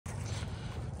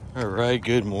All right,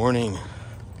 good morning.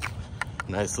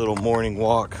 Nice little morning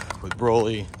walk with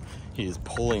Broly. He is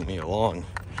pulling me along.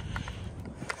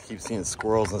 Keep seeing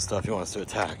squirrels and stuff he wants to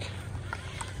attack.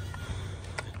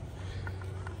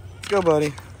 Let's go,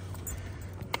 buddy.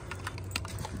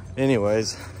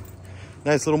 Anyways,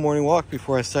 nice little morning walk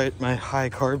before I start my high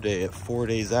carb day at 4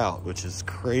 days out, which is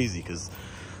crazy because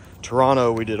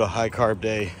Toronto, we did a high carb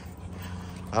day,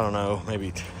 I don't know,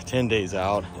 maybe 10 days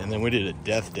out, and then we did a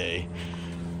death day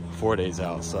 4 days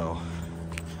out. So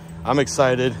I'm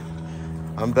excited.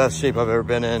 I'm in best shape I've ever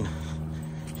been in.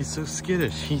 He's so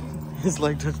skittish. His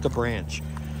leg touched a branch.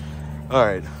 All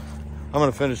right, I'm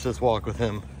gonna finish this walk with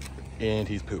him, and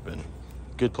he's pooping.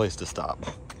 Good place to stop.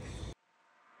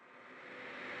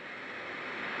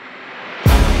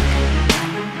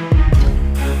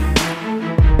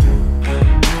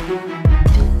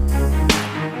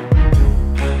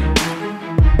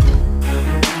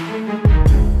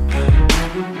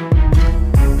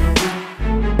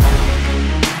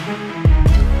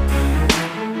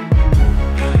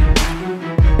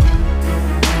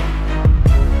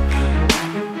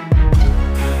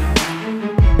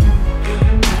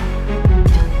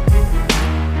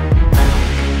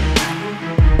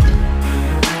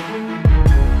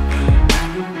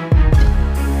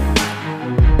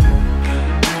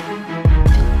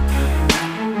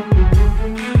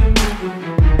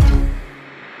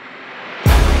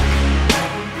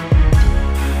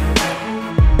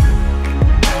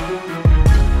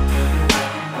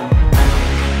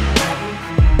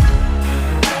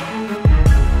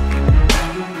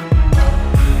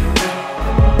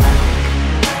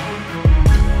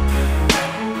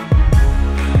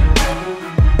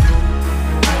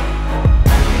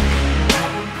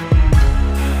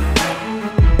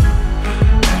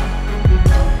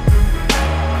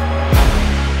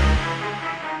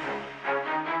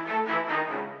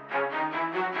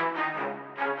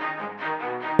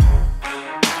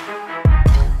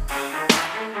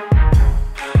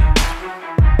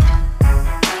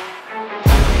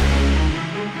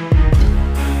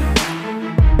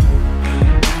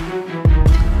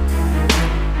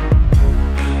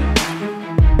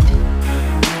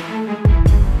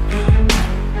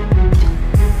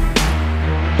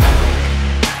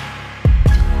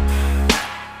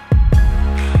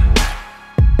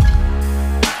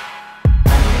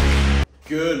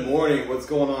 Good morning, what's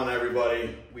going on,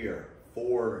 everybody? We are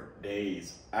 4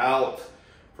 days out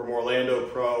from Orlando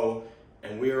Pro,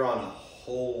 and we are on a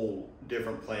whole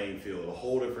different playing field, a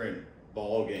whole different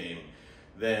ball game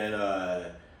than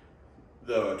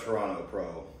the Toronto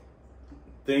Pro.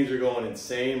 Things are going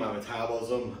insane. My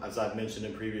metabolism, as I've mentioned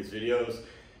in previous videos,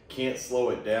 can't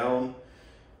slow it down.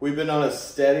 We've been on a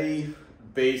steady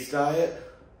base diet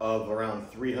of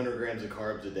around 300 grams of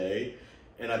carbs a day,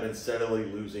 and I've been steadily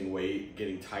losing weight,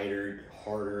 getting tighter,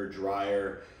 harder,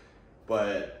 drier,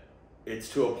 but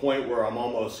it's to a point where I'm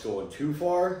almost going too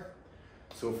far.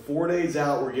 So 4 days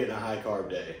out, we're getting a high carb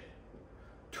day.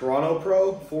 Toronto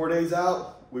Pro, 4 days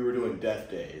out, we were doing death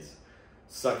days,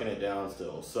 sucking it down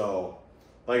still. So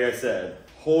like I said,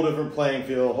 whole different playing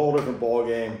field, whole different ball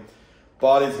game.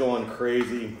 Body's going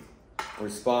crazy,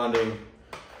 responding.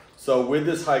 So with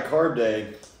this high carb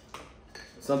day,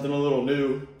 something a little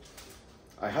new.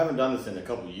 I haven't done this in a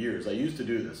couple years. I used to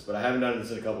do this, but I haven't done this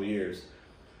in a couple years.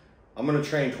 I'm gonna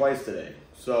train twice today.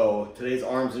 So today's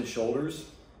arms and shoulders.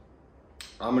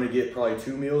 I'm gonna get probably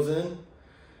 2 meals in,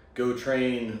 go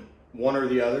train one or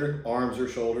the other, arms or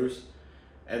shoulders,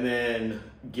 and then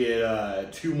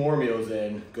get 2 more meals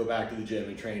in, go back to the gym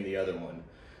and train the other one.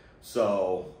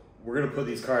 So we're gonna put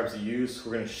these carbs to use.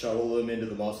 We're gonna shuttle them into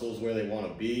the muscles where they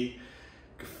wanna be,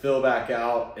 fill back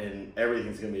out, and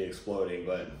everything's gonna be exploding.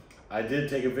 But I did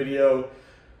take a video,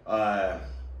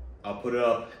 I'll put it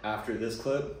up after this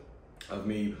clip of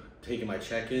me taking my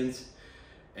check-ins,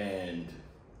 and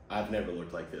I've never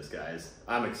looked like this, guys.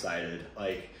 I'm excited.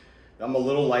 Like, I'm a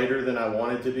little lighter than I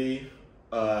wanted to be,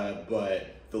 but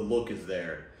the look is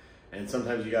there. And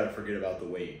sometimes you gotta forget about the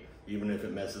weight, even if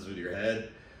it messes with your head.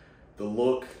 The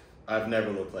look, I've never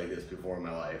looked like this before in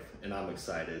my life, and I'm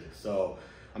excited. So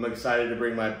I'm excited to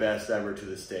bring my best ever to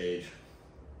the stage.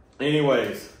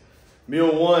 Anyways,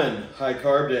 meal 1, high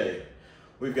carb day.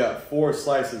 We've got 4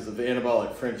 slices of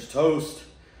anabolic French toast,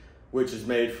 which is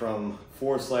made from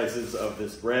 4 slices of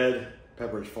this bread,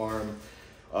 Pepperidge Farm,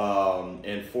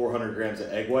 and 400 grams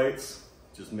of egg whites.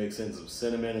 Just mix in some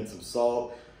cinnamon and some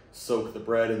salt, soak the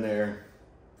bread in there,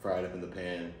 fry it up in the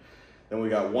pan. Then we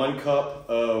got 1 cup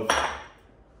of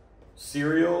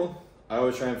cereal. I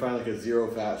always try and find like a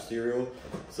 0-fat cereal.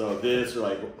 So this, or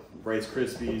like Rice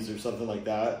Krispies or something like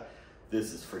that.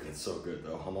 This is freaking so good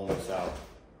though. I'm almost out.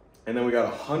 And then we got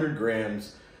 100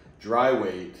 grams dry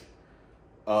weight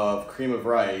of cream of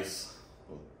rice.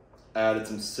 Added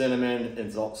some cinnamon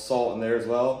and salt in there as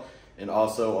well. And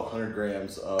also 100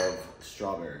 grams of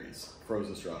strawberries,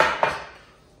 frozen strawberries.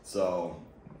 So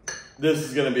this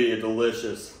is gonna be a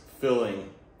delicious, filling,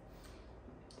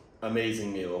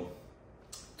 amazing meal.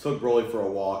 Took Broly for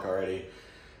a walk already,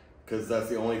 because that's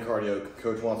the only cardio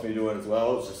coach wants me doing as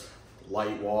well. It's just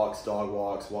light walks, dog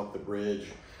walks, walk the bridge,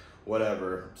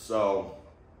 whatever. So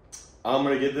I'm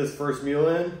gonna get this first meal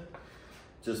in,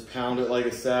 just pound it like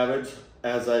a savage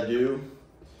as I do.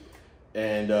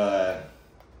 And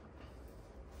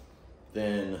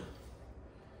then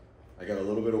I got a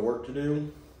little bit of work to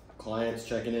do. Clients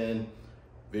checking in,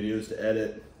 videos to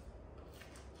edit.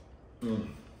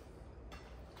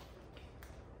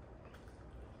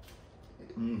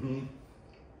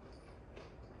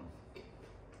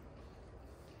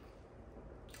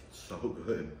 So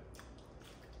good.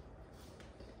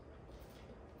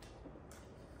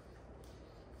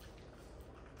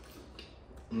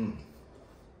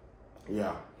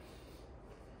 Yeah.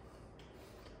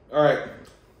 All right,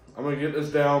 I'm gonna get this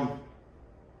down.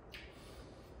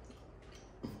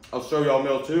 I'll show y'all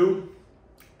meal 2.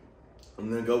 I'm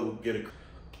gonna go get a.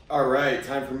 All right,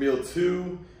 time for meal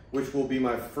 2, which will be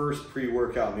my first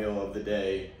pre-workout meal of the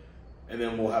day. And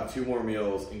then we'll have 2 more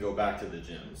meals and go back to the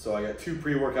gym. So I got 2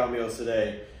 pre-workout meals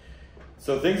today.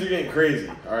 So things are getting crazy,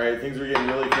 all right? Things are getting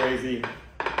really crazy.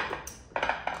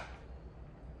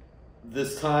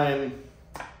 This time,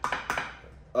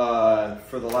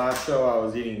 for the last show, I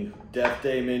was eating Death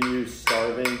Day menu,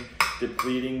 starving,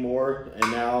 depleting more, and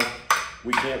now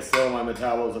we can't slow my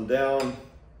metabolism down.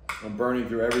 I'm burning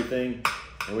through everything,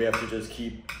 and we have to just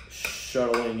keep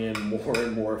shuttling in more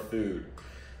and more food.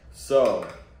 So,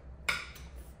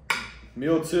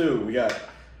 meal 2, we got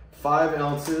 5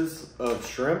 ounces of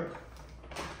shrimp.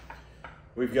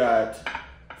 We've got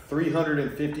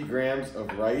 350 grams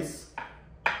of rice.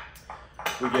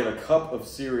 We get a cup of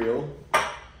cereal.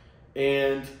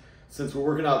 And since we're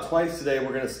working out twice today,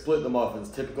 we're gonna split the muffins.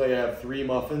 Typically I have 3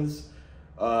 muffins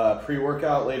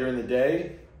pre-workout later in the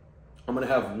day. I'm gonna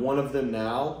have one of them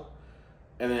now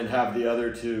and then have the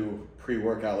other 2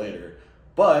 pre-workout later.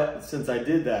 But since I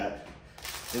did that,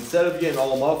 instead of getting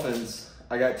all muffins,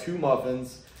 I got 2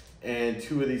 muffins and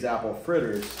 2 of these apple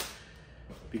fritters,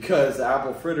 because the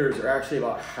apple fritters are actually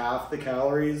about half the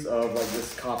calories of like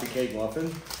this coffee cake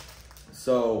muffin.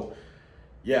 So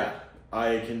yeah,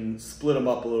 I can split them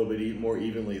up a little bit more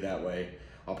evenly that way.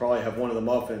 I'll probably have one of the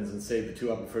muffins and save the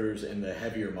 2 apple fritters and the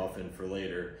heavier muffin for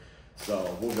later.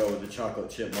 So we'll go with the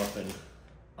chocolate chip muffin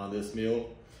on this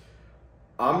meal.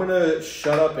 I'm gonna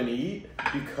shut up and eat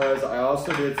because I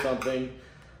also did something.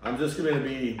 I'm just gonna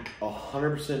be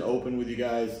 100% open with you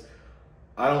guys.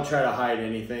 I don't try to hide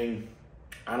anything.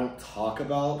 I don't talk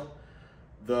about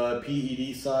the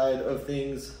PED side of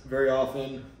things very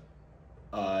often.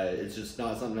 It's just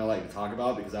not something I like to talk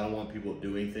about because I don't want people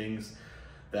doing things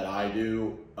that I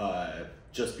do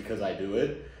just because I do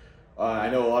it. I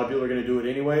know a lot of people are gonna do it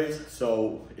anyways,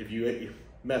 so if you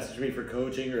message me for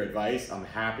coaching or advice, I'm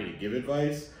happy to give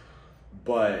advice,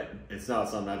 but it's not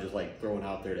something I just like throwing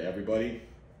out there to everybody.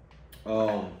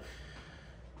 But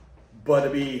to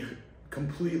be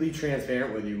completely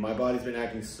transparent with you, my body's been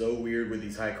acting so weird with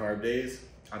these high carb days.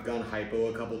 I've gone hypo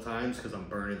a couple times because I'm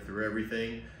burning through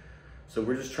everything. So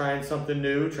we're just trying something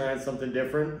new, trying something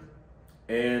different.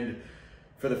 And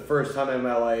for the first time in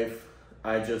my life,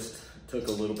 I just took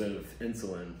a little bit of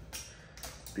insulin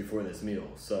before this meal.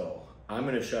 So I'm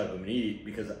gonna shut up and eat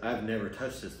because I've never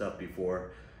touched this stuff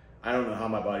before. I don't know how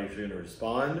my body's gonna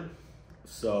respond.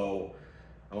 So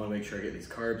I wanna make sure I get these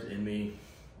carbs in me.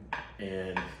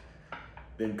 And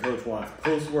then coach wants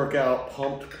post-workout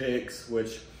pumped pics,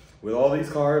 which with all these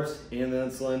carbs and the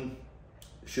insulin,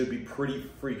 should be pretty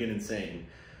freaking insane.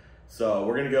 So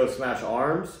we're gonna go smash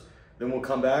arms, then we'll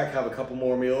come back, have a couple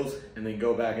more meals, and then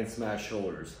go back and smash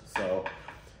shoulders. So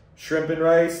shrimp and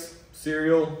rice,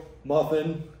 cereal,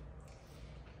 muffin.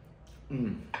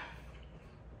 And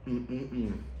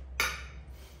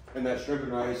that shrimp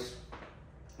and rice,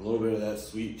 a little bit of that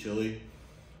sweet chili.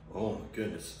 Oh my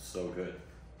goodness, it's so good.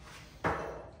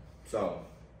 So,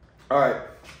 all right,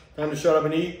 time to shut up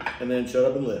and eat, and then shut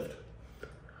up and lift.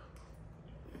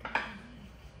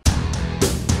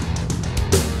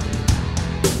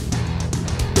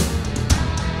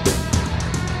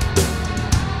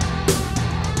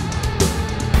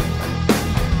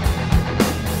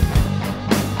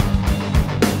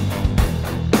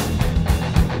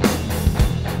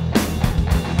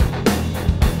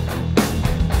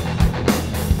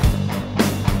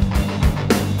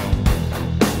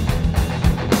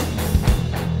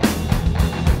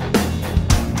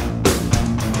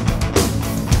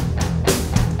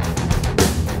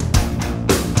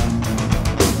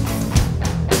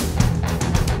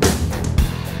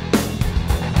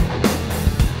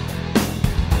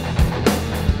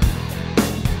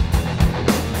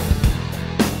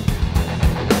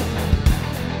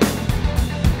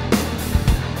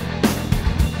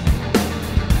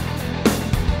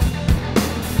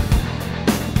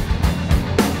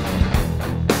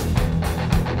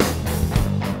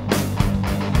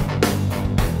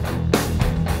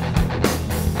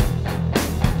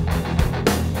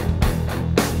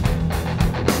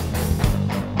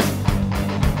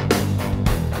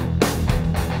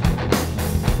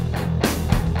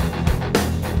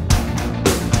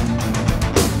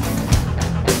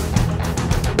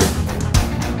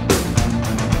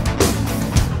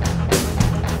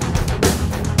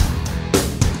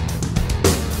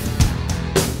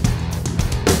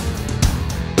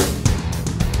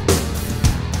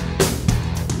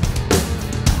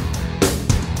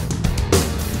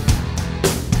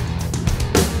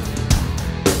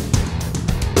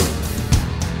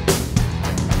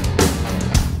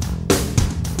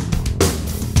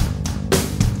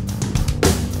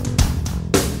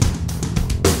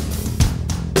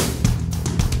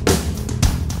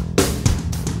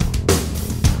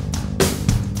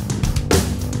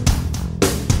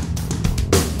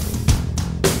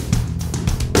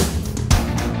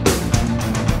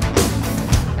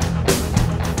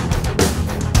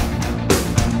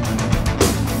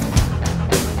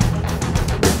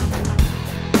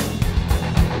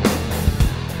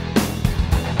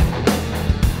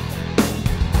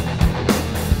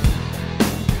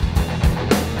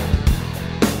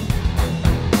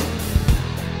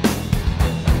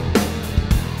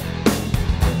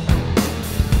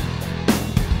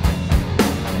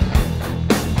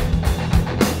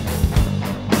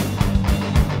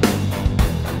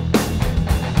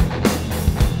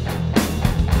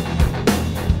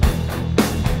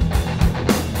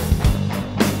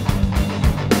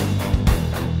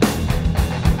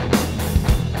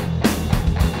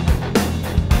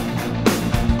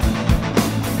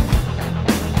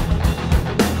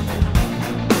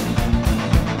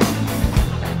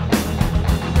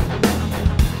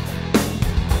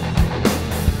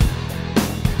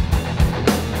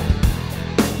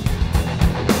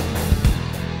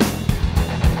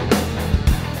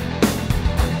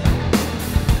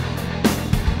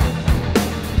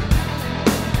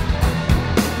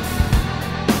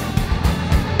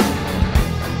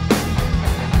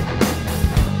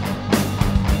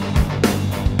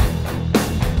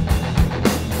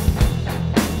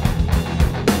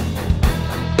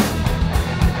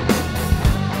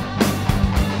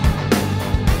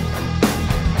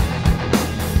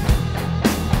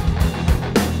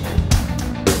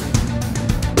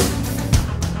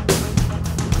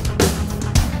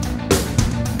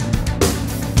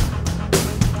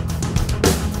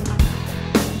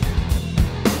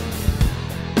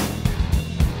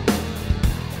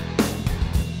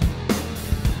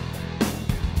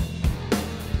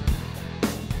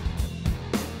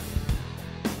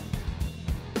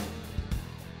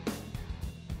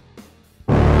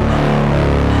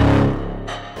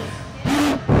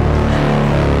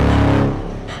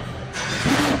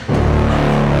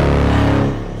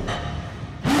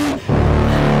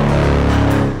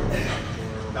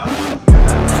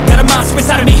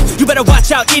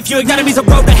 out. If your enemy's a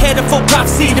road ahead of full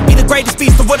prophecy to be the greatest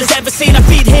beast the world has ever seen. I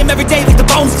feed him every day like the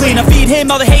bones clean. I feed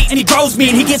him all the hate and he grows me,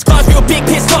 and he gets claws real big,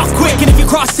 pissed off quick. And if you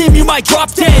cross him, you might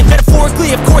drop dead.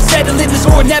 Metaphorically, of course, settling the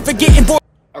score, never getting bored.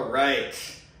 All right,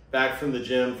 back from the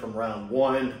gym from round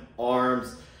 1,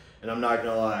 arms, and I'm not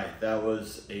gonna lie, that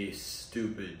was a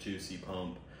stupid juicy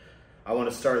pump. I want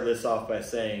to start this off by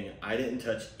saying I didn't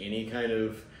touch any kind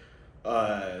of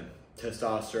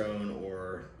testosterone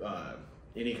or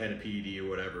any kind of PED or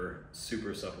whatever,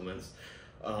 super supplements,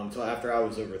 until after I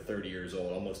was over 30 years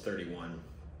old, almost 31.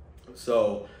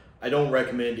 So I don't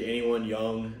recommend anyone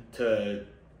young to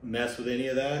mess with any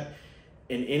of that.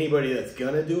 And anybody that's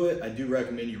gonna do it, I do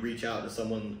recommend you reach out to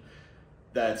someone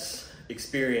that's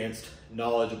experienced,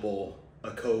 knowledgeable,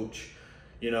 a coach.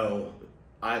 You know,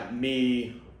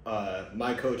 my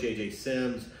coach AJ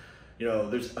Sims, you know,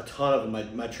 there's a ton of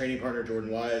them. My training partner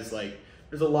Jordan Wise, like,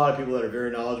 there's a lot of people that are very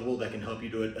knowledgeable that can help you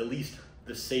do it at least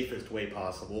the safest way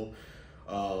possible.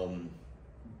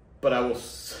 But I will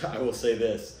say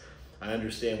this: I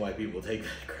understand why people take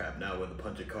that crap now with a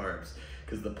bunch of carbs,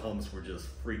 because the pumps were just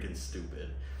freaking stupid.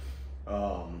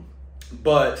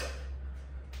 But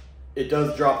it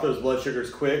does drop those blood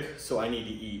sugars quick, so I need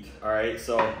to eat. All right,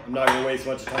 so I'm not gonna waste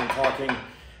much time talking.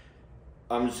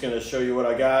 I'm just gonna show you what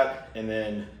I got and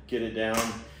then get it down.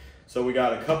 So we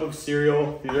got a cup of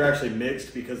cereal. These are actually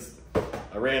mixed because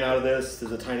I ran out of this.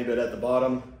 There's a tiny bit at the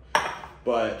bottom,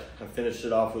 but I finished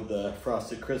it off with the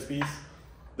Frosted Krispies.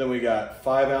 Then we got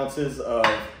 5 ounces of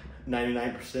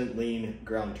 99% lean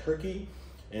ground turkey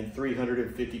and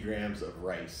 350 grams of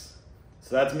rice.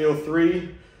 So that's meal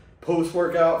 3.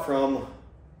 Post-workout from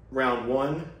round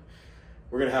 1.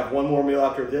 We're gonna have one more meal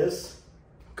after this,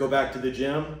 go back to the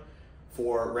gym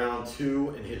for round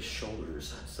 2 and hit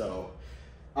shoulders. So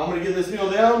I'm gonna get this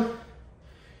meal down.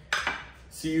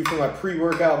 See you for my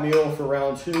pre-workout meal for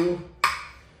round 2.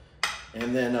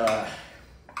 And then,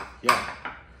 yeah,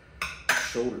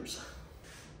 shoulders.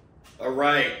 All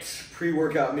right,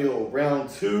 pre-workout meal, round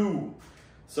 2.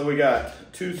 So we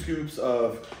got 2 scoops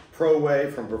of Pro Whey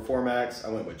from Performax. I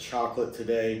went with chocolate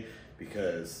today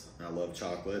because I love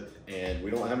chocolate, and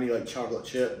we don't have any like chocolate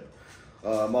chip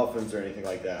muffins or anything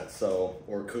like that, so,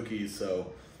 or cookies.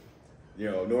 So, you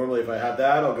know, normally if I have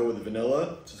that, I'll go with the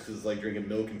vanilla, just because it's like drinking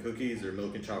milk and cookies or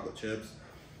milk and chocolate chips.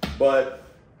 But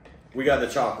we got the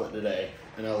chocolate today,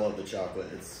 and I love the chocolate.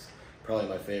 It's probably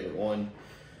my favorite one.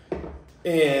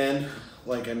 And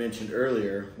like I mentioned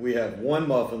earlier, we have 1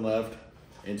 muffin left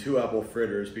and 2 apple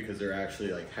fritters because they're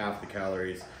actually like half the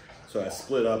calories. So I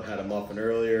split up, had a muffin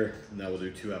earlier, and now we'll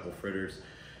do 2 apple fritters.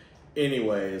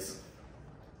 Anyways,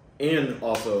 and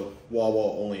also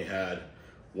Wawa only had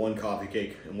 1 coffee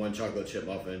cake and 1 chocolate chip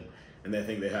muffin, and they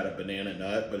think they had a banana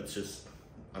nut, but it's just,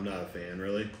 I'm not a fan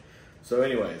really. So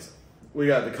anyways, we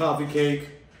got the coffee cake,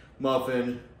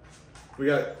 muffin, we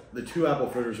got the 2 apple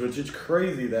fritters, which is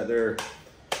crazy that they're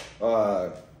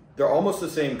almost the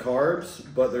same carbs,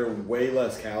 but they're way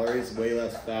less calories, way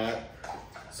less fat.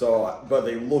 So, but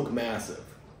they look massive.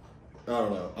 I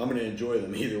don't know. I'm gonna enjoy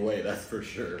them either way, that's for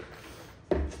sure.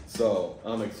 So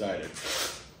I'm excited.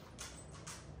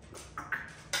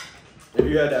 If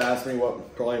you had to ask me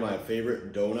what probably my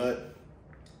favorite donut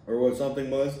or what something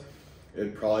was,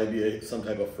 it'd probably be some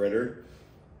type of fritter.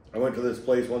 I went to this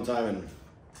place one time and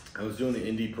I was doing the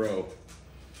Indie Pro,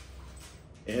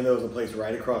 and there was a place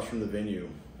right across from the venue.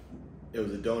 It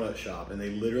was a donut shop, and they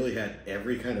literally had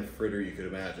every kind of fritter you could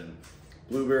imagine.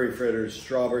 Blueberry fritters,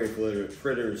 strawberry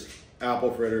fritters,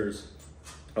 apple fritters,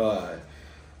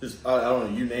 just, I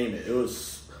don't know, you name it. It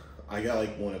was, I got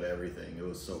like 1 of everything. It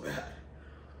was so bad.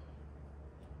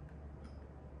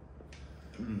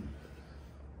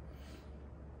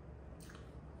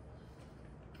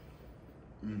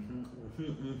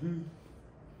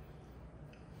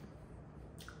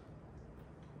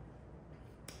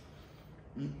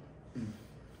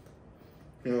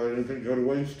 You know, I didn't think go to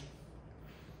waste.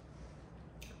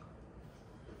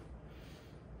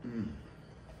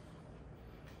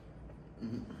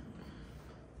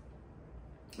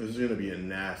 This is gonna be a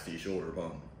nasty shoulder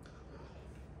pump.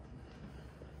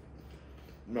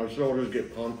 My shoulders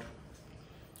get pumped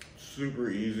super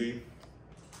easy,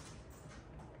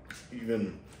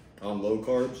 even on low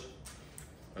carbs.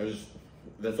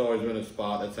 That's always been a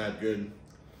spot that's had good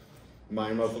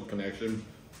mind muscle connection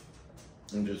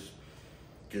and just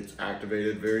gets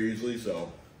activated very easily.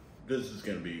 So this is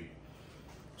gonna be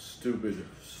stupid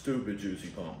juicy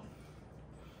pump.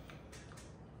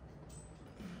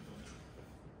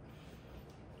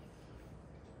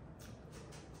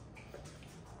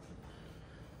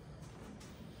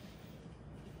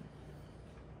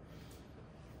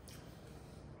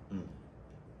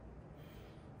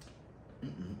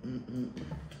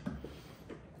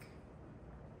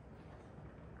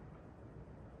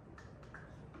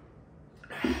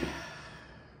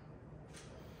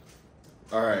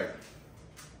 All right.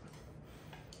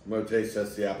 I'm gonna taste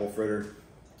test the apple fritter,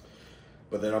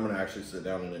 but then I'm gonna actually sit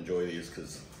down and enjoy these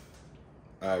because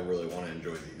I really want to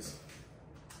enjoy these.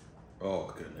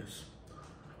 Oh goodness.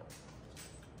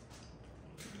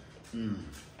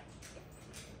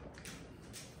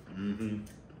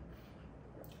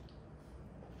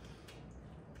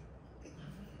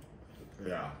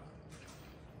 Yeah.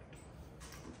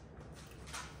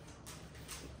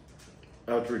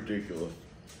 That's ridiculous.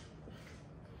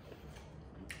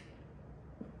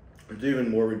 It's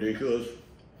even more ridiculous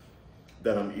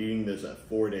that I'm eating this at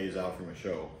 4 days out from a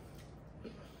show.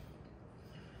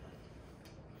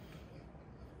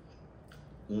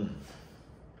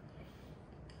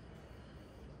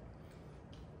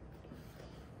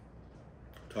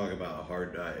 Talk about a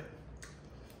hard diet.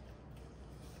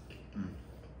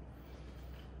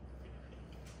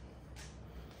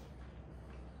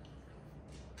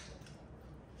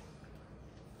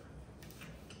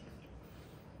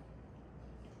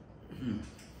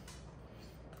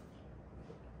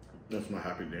 That's my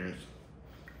happy dance.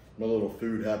 My little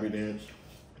food happy dance.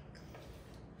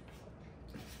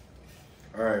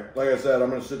 All right, like I said, I'm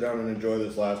gonna sit down and enjoy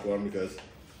this last one because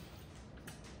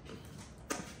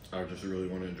I just really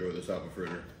want to enjoy this apple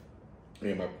fritter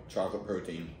and my chocolate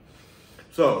protein.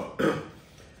 So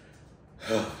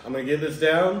I'm gonna get this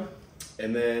down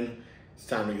and then it's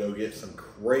time to go get some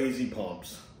crazy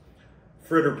pumps.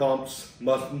 Fritter pumps,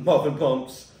 muffin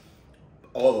pumps,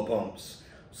 all the pumps.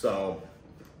 So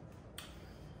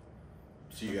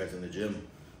see you guys in the gym.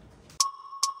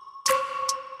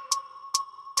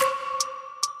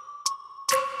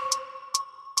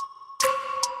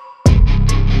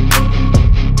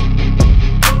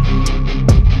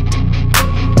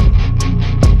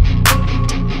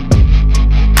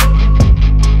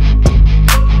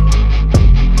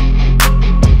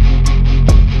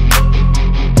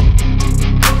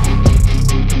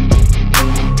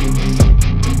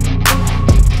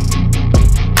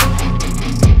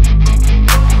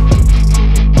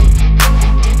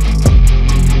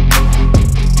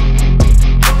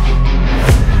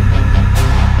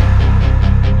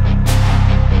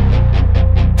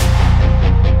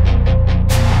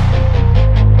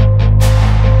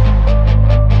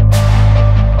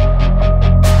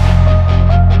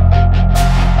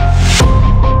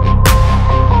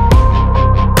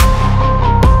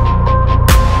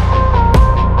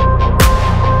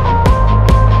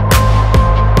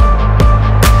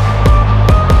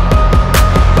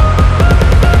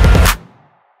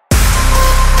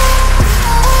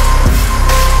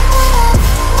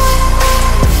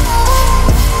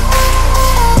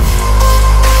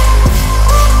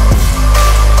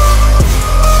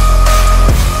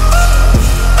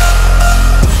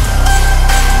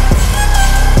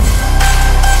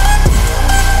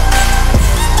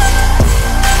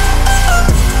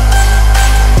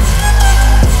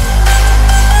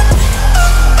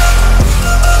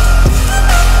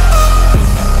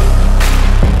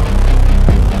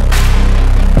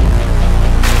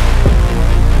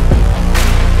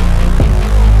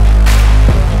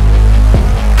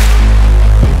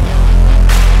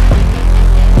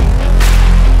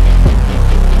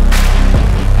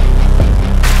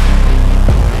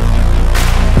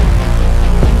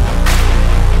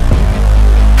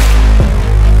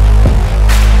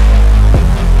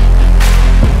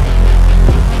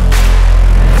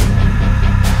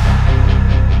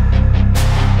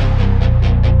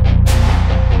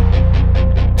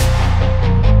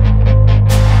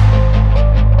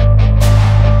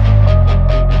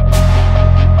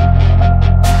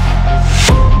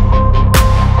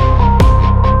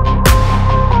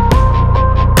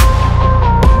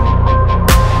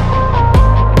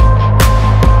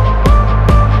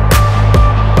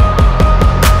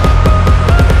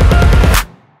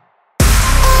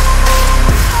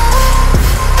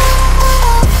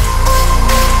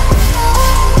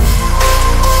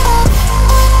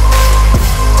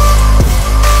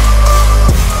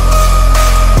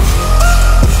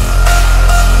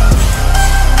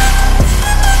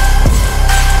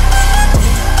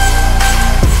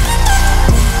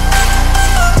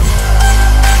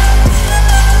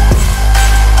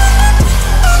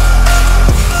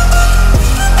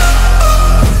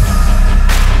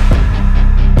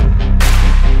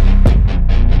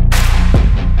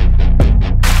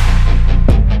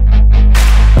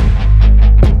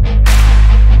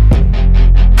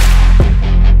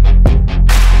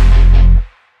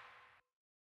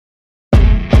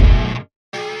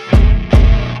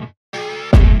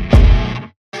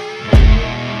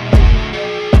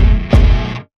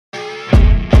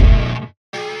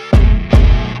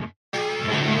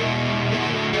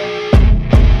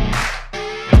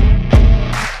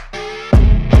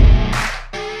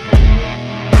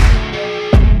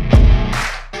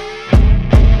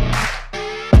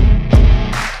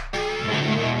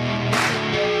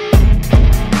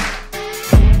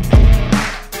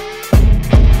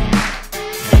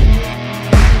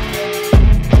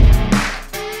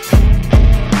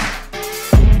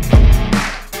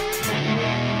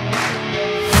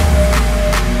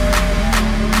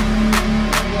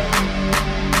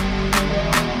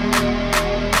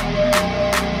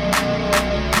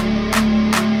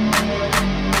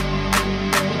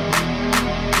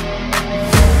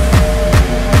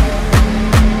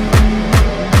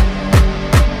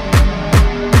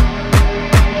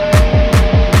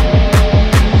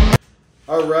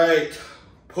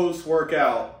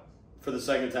 post-workout for the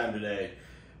second time today.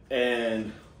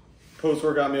 And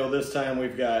post-workout meal this time,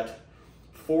 we've got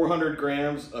 400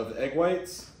 grams of egg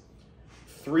whites,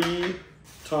 3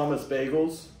 Thomas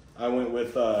bagels. I went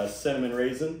with cinnamon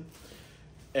raisin.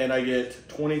 And I get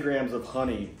 20 grams of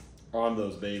honey on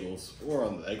those bagels, or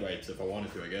on the egg whites if I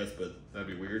wanted to, I guess, but that'd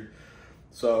be weird.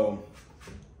 So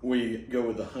we go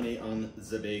with the honey on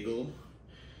the bagel.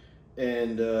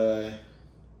 And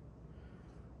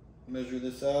measure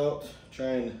this out, try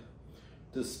and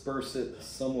disperse it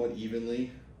somewhat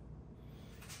evenly.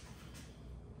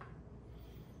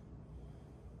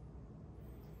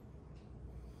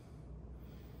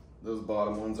 Those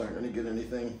bottom ones aren't going to get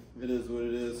anything. It is what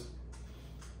it is.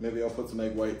 Maybe I'll put some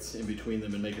egg whites in between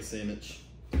them and make a sandwich.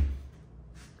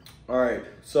 All right,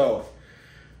 so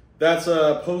that's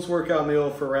a post-workout meal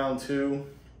for round 2.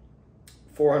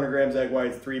 400 grams egg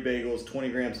whites, 3 bagels, 20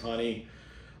 grams honey.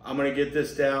 I'm gonna get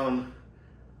this down,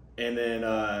 and then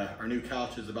our new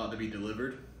couch is about to be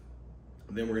delivered.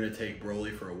 And then we're gonna take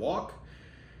Broly for a walk,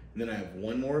 and then I have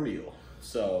one more meal.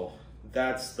 So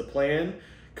that's the plan.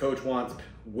 Coach wants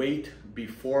weight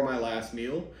before my last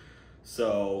meal,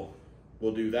 so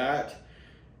we'll do that.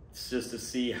 It's just to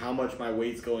see how much my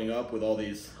weight's going up with all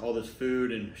this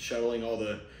food and shuttling all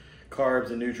the carbs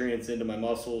and nutrients into my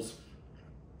muscles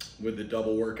with the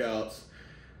double workouts.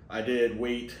 I did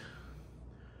weight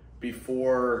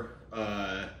before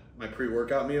my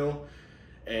pre-workout meal,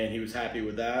 and he was happy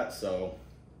with that. So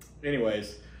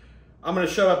anyways, I'm gonna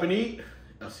shut up and eat.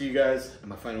 I'll see you guys at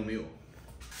my final meal.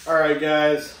 All right,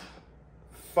 guys,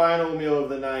 final meal of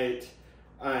the night.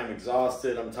 I am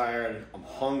exhausted, I'm tired, I'm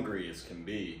hungry as can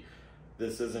be.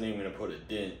 This isn't even gonna put a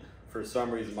dent. For some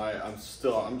reason,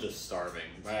 I'm just starving.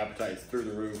 My appetite's through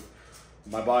the roof.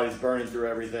 My body's burning through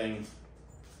everything.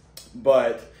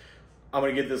 But I'm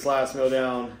gonna get this last meal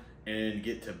down and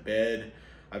get to bed.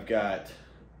 I've got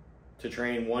to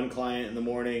train one client in the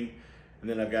morning, and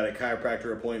then I've got a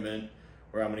chiropractor appointment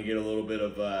where I'm gonna get a little bit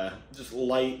of just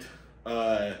light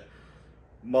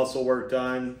muscle work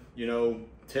done. You know,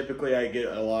 typically I get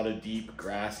a lot of deep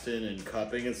grafting and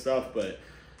cupping and stuff, but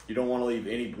you don't want to leave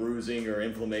any bruising or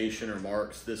inflammation or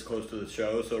marks this close to the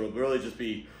show. So it'll really just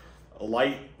be a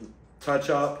light touch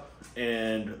up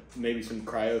and maybe some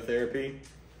cryotherapy.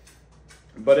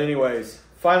 But anyways,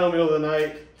 final meal of the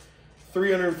night,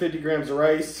 350 grams of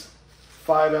rice,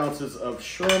 5 ounces of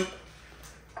shrimp,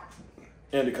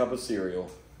 and a cup of cereal,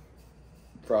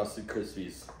 Frosted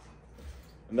Krispies.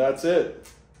 And that's it.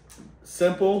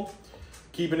 Simple,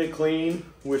 keeping it clean.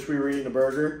 Wish we were eating a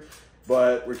burger,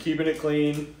 but we're keeping it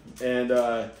clean, and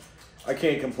I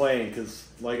can't complain because,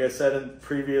 like I said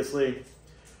previously,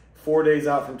 4 days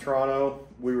out from Toronto,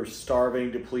 we were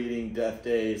starving, depleting, death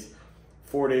days.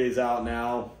 4 days out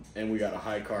now, and we got a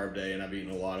high carb day, and I've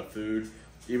eaten a lot of food.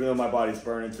 Even though my body's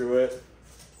burning through it,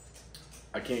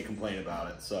 I can't complain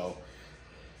about it. So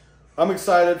I'm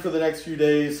excited for the next few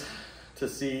days to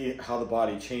see how the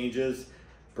body changes,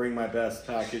 bring my best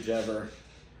package ever.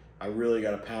 I really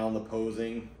got to pound the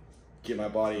posing, get my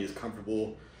body as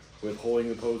comfortable with holding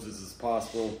the poses as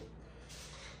possible,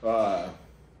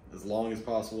 as long as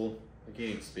possible. I can't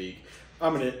even speak.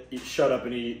 I'm gonna shut up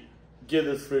and eat, get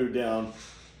this food down,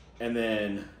 and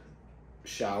then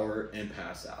shower and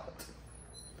pass out.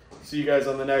 See you guys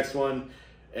on the next one,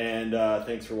 and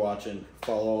thanks for watching.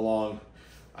 Follow along.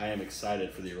 I am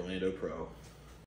excited for the Orlando Pro.